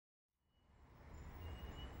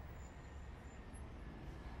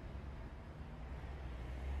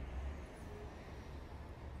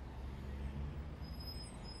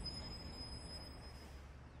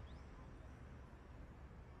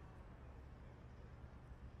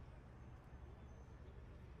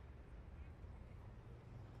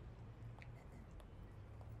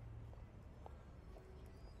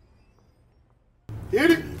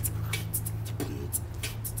Hit it.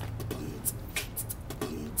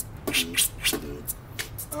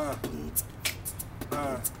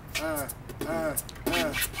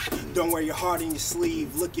 Don't wear your heart in your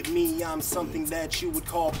sleeve. Look at me, I'm something that you would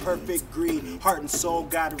call perfect greed. Heart and soul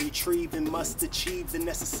gotta retrieve and must achieve the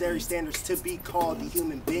necessary standards to be called a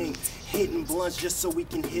human being. Hitting blunts just so we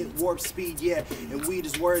can hit warp speed, yeah. And weed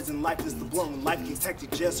is words and life is the blunt. When life gets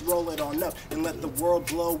hectic, just roll it on up and let the world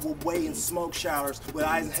blow away in smoke showers. With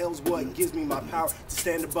eyes and hell's what gives me my power to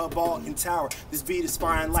stand above all and tower. This beat is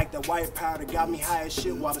firing like that white powder. Got me high as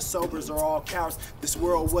shit while the sobers are all cowards. This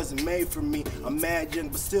world wasn't made for me. I'm mad young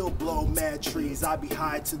but still blow mad trees. I be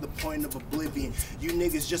high to the point of oblivion. You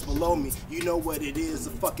niggas just below me. You know what it is, a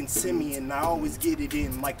fucking simian. I always get it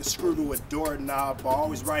in like the screw to a doorknob. I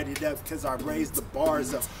always write it up cause I raised the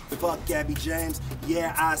bars up. Fuck Gabby James,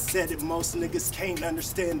 yeah I said it. Most niggas can't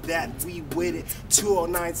understand that. We with it,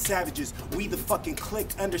 209 savages. We the fucking clique.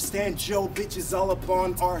 Understand Joe bitches all up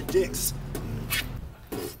on our dicks.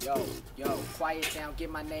 Yo, quiet down,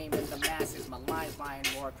 get my name in the masses. My lines lying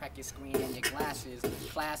more, crack your screen and your glasses.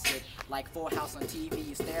 Classic, like Full House on TV.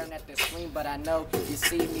 You're staring at the screen, but I know you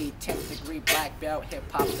see me. 10th degree black belt, hip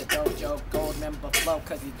hop the dojo. Gold member flow,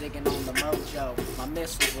 cause you digging on the mojo. My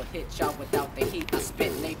missiles will hit y'all without the heat. I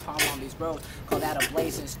spit napalm on these roads, call that a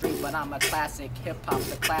blazing street. But I'm a classic, hip hop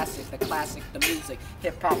the classic, the music.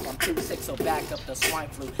 Hip hop, I'm too sick, so back up the swine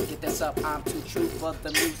flu. Get this up, I'm too true for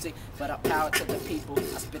the music. But up power to the people,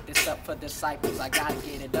 I spit this up for disciples. I gotta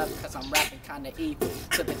get it up cause I'm rapping kinda evil.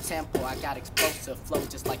 To the temple, I got explosive flow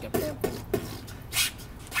just like a pimple.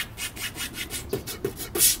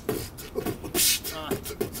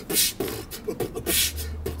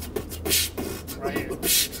 Right here.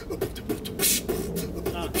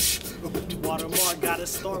 Watermark gotta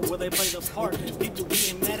start where they play the part. People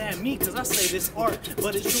getting mad at me cause I say this art,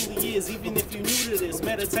 but it truly is, even if you're new to this.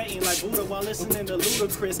 Meditating like Buddha while listening to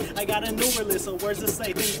Ludacris. I got a newer list of words to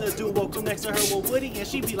say, things to do. Woke up next to her with Woody and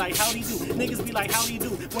she be like, howdy do. Niggas be like, howdy do.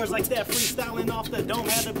 Words like that, freestyling off the dome.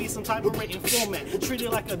 Had to be some type of written format. Treated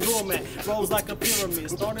like a doormat, rose like a pyramid.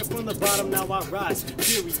 Started from the bottom, now I rise,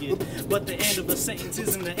 period. But the end of a sentence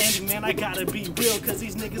isn't the ending, man. I gotta be real cause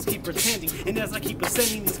these niggas keep pretending. And as I keep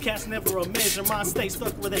ascending, these cats never a measure. Mine stay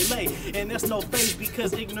stuck where they lay. And that's no phase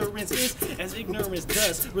because ignorance is as ignorance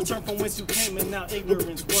does. Return from whence you came and now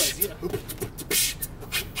ignorance was, yeah.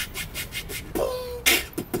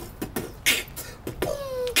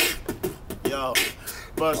 Yo,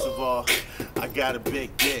 first of all, I got a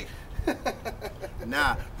big dick.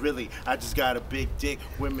 Nah, really, I just got a big dick.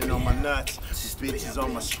 Women on my nuts, bitches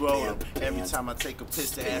on my scrotum. Every time I take a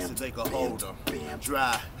piss, the acid they can hold them.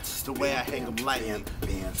 Dry, the way I hang them lightly.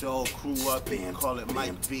 The whole crew up, call it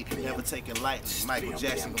Mike B. Never taking lightly. Michael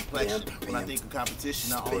Jackson complexion. When I think of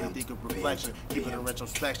competition, I only think of reflection. Keep it in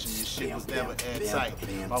retrospection, your shit was never airtight.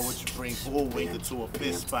 Why would you bring bullwinkle to a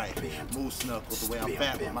fist fight? Moose knuckle, the way I'm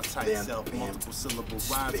fat with my tight self. Multiple syllable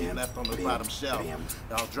rhymes he left on the bottom shelf.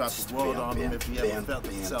 I'll drop the world on him if he ever felt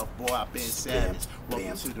himself. Boy, I've been savage.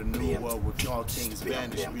 Welcome to the new world with all kings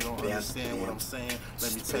vanished. If you don't understand what I'm saying,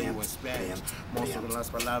 let me tell you in Spanish. Monstruo en las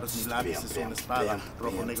palabras, mis labios es una espada.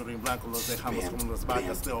 Rojo, negro y blanco los dejamos como las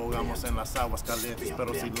vacas. Te ahogamos en las aguas calientes,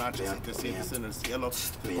 pero sin lanchas. Si te sientes en el cielo,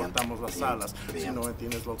 te cortamos las alas. Si no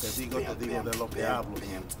entiendes lo que digo, te digo de lo que hablo.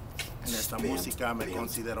 En esta música me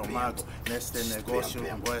considero mago. En este negocio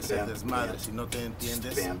voy a ser desmadre. Si no te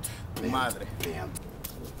entiendes, tu madre.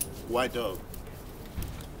 WhiteDog.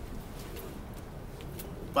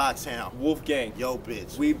 Foxxhound. Wolfgang. Yo,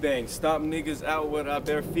 bitch. We bang. Stop niggas out with our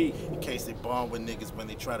bare feet. In case they bond with niggas when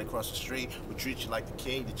they try to cross the street, we treat you like the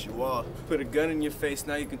king that you are. Put a gun in your face,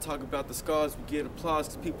 now you can talk about the scars. We get applause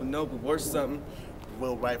cause people know we're worth something.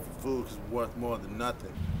 We'll write for food cause we're worth more than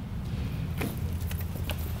nothing.